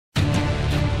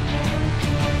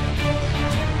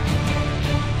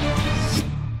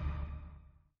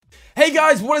Hey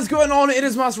guys, what is going on? It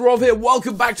is MasterOv here.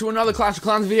 Welcome back to another Clash of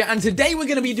Clans video, and today we're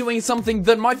going to be doing something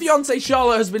that my fiance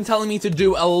Charlotte has been telling me to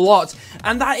do a lot,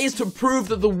 and that is to prove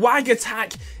that the WAG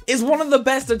attack is one of the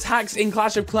best attacks in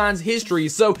Clash of Clans history.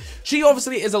 So she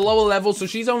obviously is a lower level, so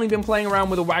she's only been playing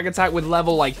around with a WAG attack with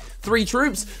level like 3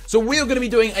 troops. So we're going to be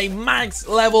doing a max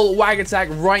level WAG attack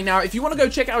right now. If you want to go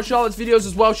check out Charlotte's videos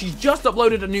as well, she's just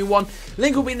uploaded a new one.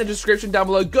 Link will be in the description down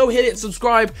below. Go hit it,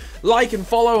 subscribe, like and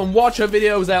follow, and watch her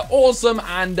videos. They're awesome,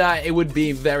 and it would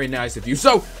be very nice of you.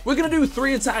 So we're going to do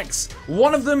 3 attacks.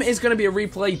 One of them is going to be a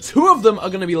replay. 2 of them are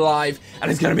going to be live, and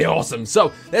it's going to be awesome.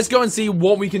 So let's go and see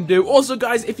what we can do. Also,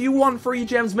 guys, if you want free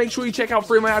gems, make sure you check out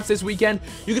Free My Ads this weekend.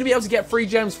 You're going to be able to get free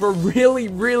gems for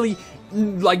really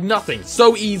like nothing.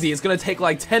 So easy. It's going to take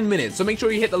like 10 minutes. So make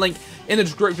sure you hit the link in the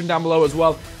description down below as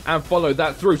well and follow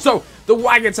that through. So the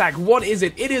WAG attack, what is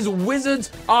it? It is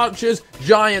wizards, archers,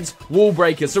 giants, wall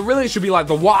breakers. So really it should be like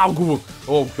the WAG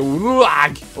or the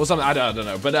WAG or something. I don't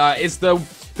know. But it's the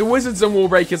wizards and wall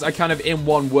breakers are kind of in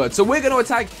one word. So we're going to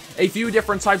attack a few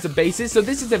different types of bases. So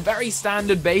this is a very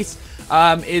standard base.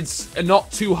 It's not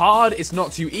too hard. It's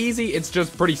not too easy. It's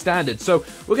just pretty standard. So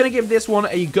we're going to give this one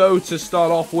a go to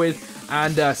start off with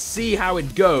and see how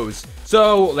it goes.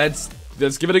 So let's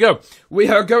give it a go. We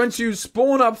are going to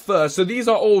spawn up first. So these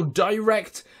are all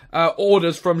direct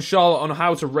orders from Charlotte on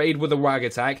how to raid with a WAG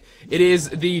attack. It is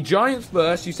the giants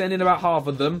first. You send in about half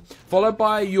of them, followed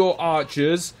by your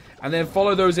archers, and then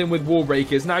follow those in with wall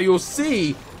breakers. Now you'll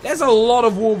see there's a lot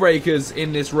of wall breakers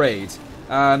in this raid.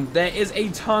 There is a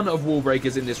ton of wall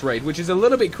breakers in this raid, which is a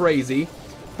little bit crazy,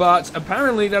 but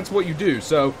apparently that's what you do.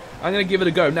 So I'm going to give it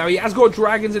a go. Now he has got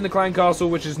dragons in the clan castle,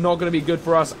 which is not going to be good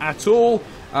for us at all,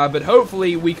 but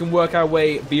hopefully we can work our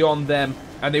way beyond them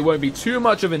and they won't be too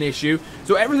much of an issue.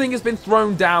 So everything has been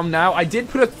thrown down now. I did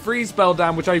put a freeze spell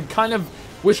down, which I kind of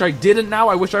wish I didn't now.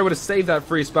 I wish I would have saved that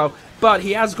freeze spell. But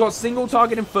he has got single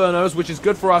target infernos, which is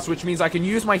good for us, which means I can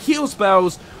use my heal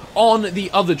spells on the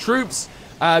other troops.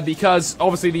 Because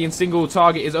obviously the single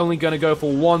target is only going to go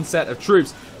for 1 set of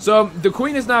troops. So the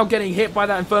queen is now getting hit by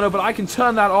that inferno, but I can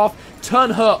turn that off, turn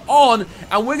her on,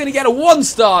 and we're going to get a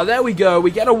 1-star. There we go.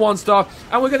 We get a 1-star,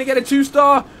 and we're going to get a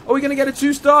 2-star. Are we going to get a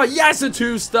 2-star? Yes, a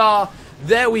 2-star.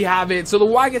 There we have it. So the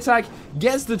WAG attack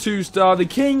gets the 2-star. The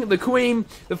king, the queen,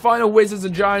 the final wizards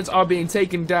and giants are being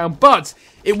taken down, but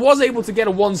it was able to get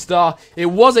a 1-star. It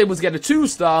was able to get a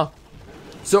 2-star.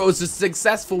 So it was a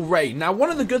successful raid. Now,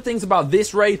 one of the good things about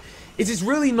this raid is it's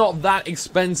really not that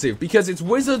expensive because it's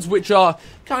wizards, which are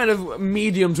kind of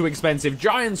medium to expensive,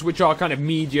 giants, which are kind of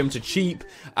medium to cheap,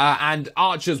 and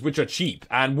archers, which are cheap,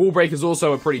 and wall breakers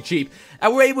also are pretty cheap.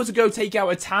 And we're able to go take out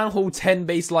a Town Hall 10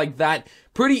 base like that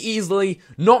pretty easily,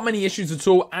 not many issues at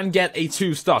all, and get a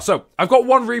 2-star. So, I've got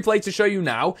one replay to show you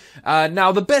now.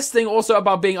 Now, the best thing also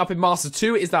about being up in Master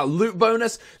 2 is that loot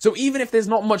bonus. So, even if there's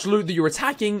not much loot that you're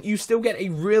attacking, you still get a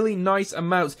really nice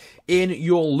amount in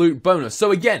your loot bonus.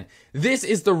 So, again, this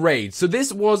is the raid. So,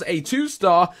 this was a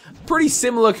 2-star, pretty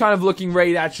similar kind of looking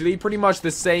raid, actually. Pretty much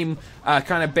the same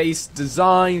kind of base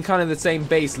design, kind of the same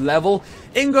base level.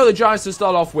 In go the giants to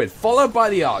start off with, followed by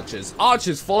the archers.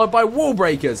 Archers followed by wall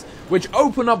breakers, which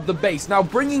open up the base. Now,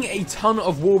 bringing a ton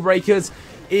of wall breakers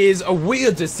is a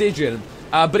weird decision,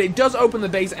 but it does open the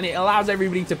base and it allows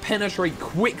everybody to penetrate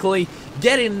quickly,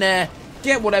 get in there,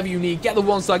 get whatever you need, get the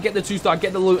 1-star, get the 2-star,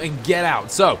 get the loot, and get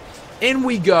out. So, in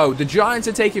we go. The giants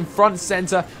are taking front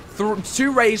center.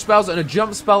 2 rage spells and a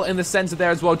jump spell in the center there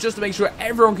as well, just to make sure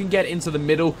everyone can get into the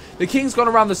middle. The king's gone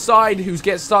around the side, who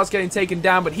starts getting taken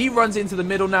down, but he runs into the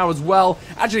middle now as well.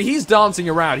 Actually, he's dancing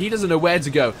around. He doesn't know where to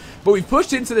go. But we've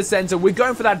pushed into the center. We're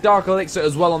going for that dark elixir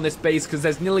as well on this base, because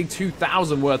there's nearly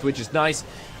 2,000 worth, which is nice.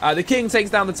 The king takes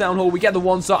down the town hall. We get the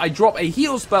 1-star. I drop a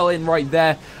heal spell in right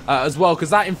there as well, because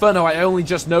that inferno, I only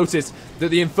just noticed that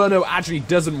the inferno actually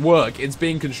doesn't work. It's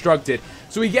being constructed.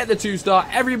 So we get the 2-star.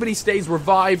 Everybody stays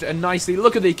revived and nicely.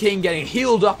 Look at the king getting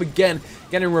healed up again,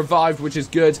 getting revived, which is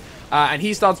good. And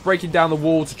he starts breaking down the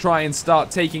wall to try and start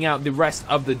taking out the rest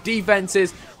of the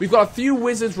defenses. We've got a few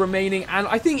wizards remaining, and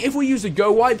I think if we use a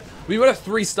go wipe, we would have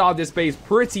 3-starred this base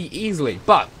pretty easily.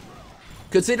 But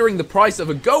considering the price of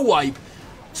a go wipe,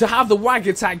 to have the WAG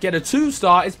attack get a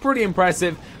 2-star is pretty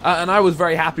impressive, and I was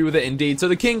very happy with it indeed. So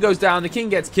the king goes down, the king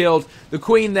gets killed, the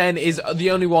queen then is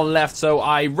the only one left, so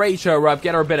I rage her up,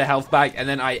 get her a bit of health back, and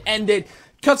then I end it,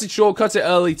 cut it short, cut it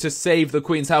early to save the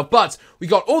queen's health. But we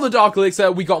got all the dark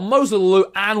elixir, we got most of the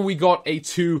loot, and we got a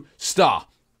 2-star.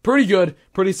 Pretty good,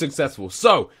 pretty successful.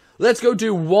 So, let's go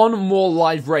do one more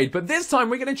live raid, but this time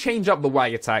we're going to change up the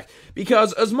WAG attack,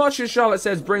 because as much as Charlotte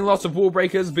says bring lots of wall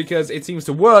breakers because it seems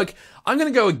to work, I'm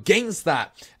going to go against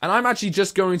that, and I'm actually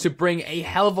just going to bring a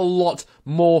hell of a lot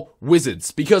more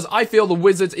wizards, because I feel the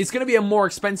wizards, it's going to be a more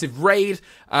expensive raid,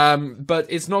 but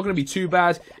it's not going to be too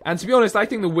bad. And to be honest, I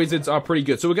think the wizards are pretty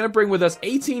good. So we're going to bring with us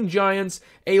 18 giants,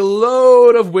 a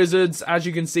load of wizards, as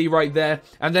you can see right there,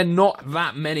 and then not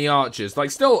that many archers.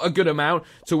 Like, still a good amount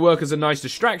to work as a nice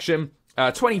distraction.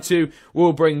 22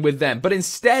 we'll bring with them. But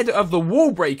instead of the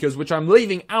wall breakers, which I'm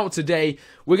leaving out today,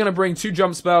 we're going to bring 2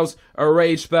 jump spells, a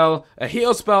rage spell, a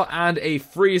heal spell, and a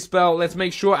freeze spell. Let's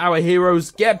make sure our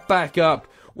heroes get back up.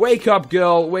 Wake up,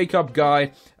 girl. Wake up,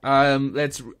 guy.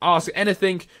 Let's ask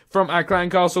anything from our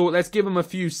clan castle. Let's give them a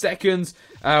few seconds.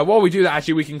 While we do that,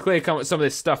 actually, we can clear some of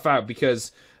this stuff out,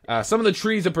 because some of the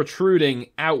trees are protruding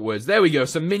outwards. There we go.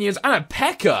 Some minions and a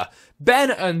P.E.K.K.A.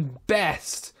 Ben and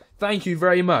Best. Thank you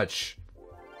very much.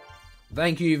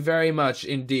 Thank you very much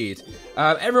indeed.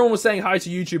 Everyone was saying hi to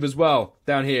YouTube as well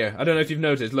down here. I don't know if you've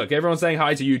noticed. Look, everyone's saying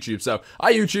hi to YouTube. So,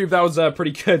 hi YouTube, that was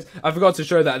pretty good. I forgot to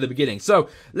show that at the beginning. So,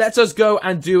 let us go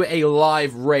and do a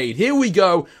live raid. Here we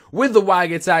go with the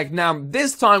WAG attack. Now,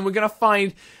 this time we're going to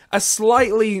find a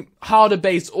slightly harder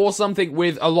base or something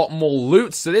with a lot more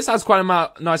loot. So, this has quite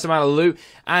a nice amount of loot.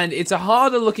 And it's a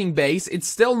harder looking base. It's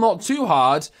still not too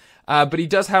hard. But he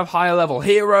does have higher level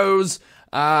heroes.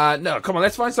 No, come on,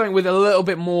 let's find something with a little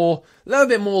bit more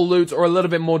loot or a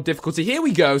little bit more difficulty. Here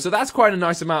we go. So that's quite a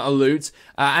nice amount of loot.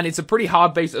 And it's a pretty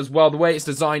hard base as well. The way it's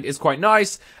designed is quite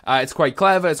nice. It's quite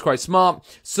clever. It's quite smart.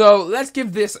 So let's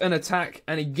give this an attack.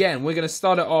 And again, we're going to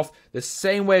start it off the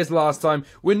same way as last time.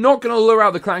 We're not going to lure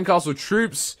out the clan castle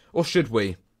troops. Or should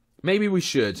we? Maybe we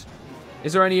should.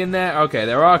 Is there any in there? Okay,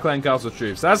 there are clan castle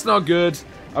troops. That's not good.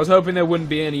 I was hoping there wouldn't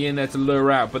be any in there to lure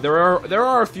out. But there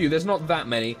are a few. There's not that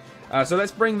many. So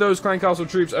let's bring those clan castle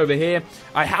troops over here.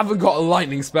 I haven't got a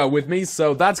lightning spell with me,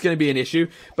 so that's going to be an issue.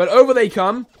 But over they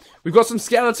come. We've got some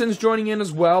skeletons joining in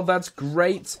as well. That's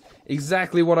great.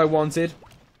 Exactly what I wanted.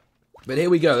 But here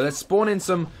we go. Let's spawn in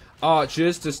some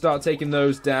archers to start taking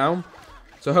those down.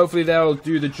 So hopefully they'll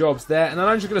do the jobs there. And then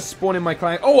I'm just going to spawn in my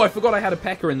clan. Oh, I forgot I had a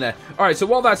P.E.K.K.A. in there. Alright, so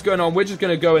while that's going on, we're just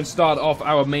going to go and start off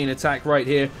our main attack right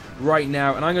here, right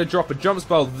now. And I'm going to drop a jump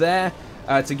spell there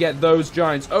to get those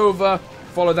giants over.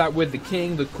 Follow that with the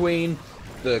king, the queen,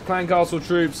 the clan castle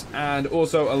troops, and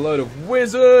also a load of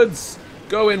wizards.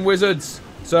 Go in, wizards.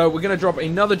 So we're going to drop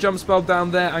another jump spell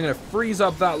down there. I'm going to freeze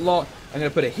up that lot. I'm going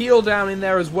to put a heal down in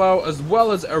there as well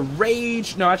as a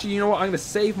rage. No, actually, you know what? I'm going to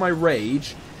save my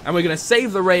rage. And we're going to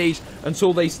save the rage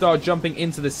until they start jumping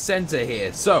into the center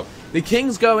here. So, the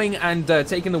king's going and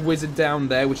taking the wizard down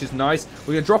there, which is nice.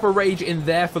 We're going to drop a rage in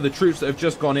there for the troops that have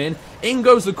just gone in. In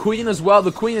goes the queen as well.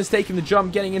 The queen is taking the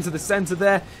jump, getting into the center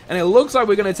there. And it looks like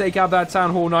we're going to take out that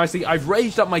town hall nicely. I've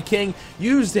raged up my king,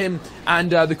 used him,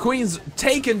 and the queen's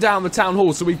taken down the town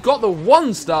hall. So we've got the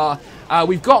 1 star.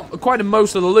 We've got quite a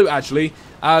most of the loot, actually.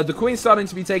 The queen's starting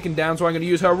to be taken down, so I'm going to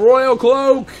use her royal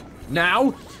cloak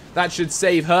now. That should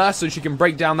save her so she can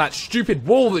break down that stupid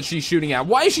wall that she's shooting at.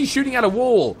 Why is she shooting at a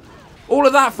wall? All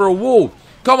of that for a wall.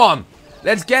 Come on.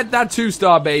 Let's get that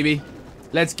 2-star, baby.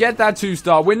 Let's get that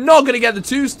 2-star. We're not going to get the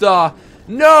 2-star.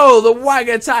 No, the WAG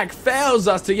attack fails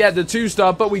us to get the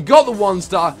 2-star, but we got the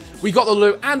 1-star. We got the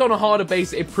loot, and on a harder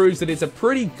base, it proves that it's a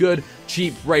pretty good,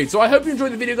 cheap raid. So I hope you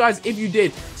enjoyed the video, guys. If you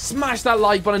did, smash that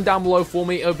like button down below for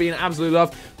me. It would be an absolute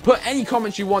love. Put any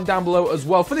comments you want down below as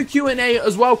well. For the Q&A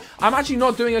as well, I'm actually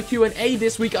not doing a Q&A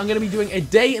this week. I'm going to be doing a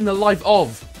day in the life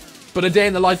of. But a day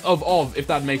in the life of, if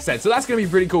that makes sense. So that's going to be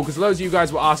pretty cool, because loads of you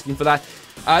guys were asking for that.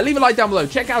 Leave a like down below.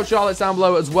 Check out Charlotte's down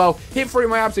below as well. Hit free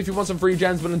my apps if you want some free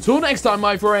gems. But until next time,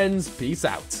 my friends, peace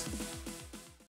out.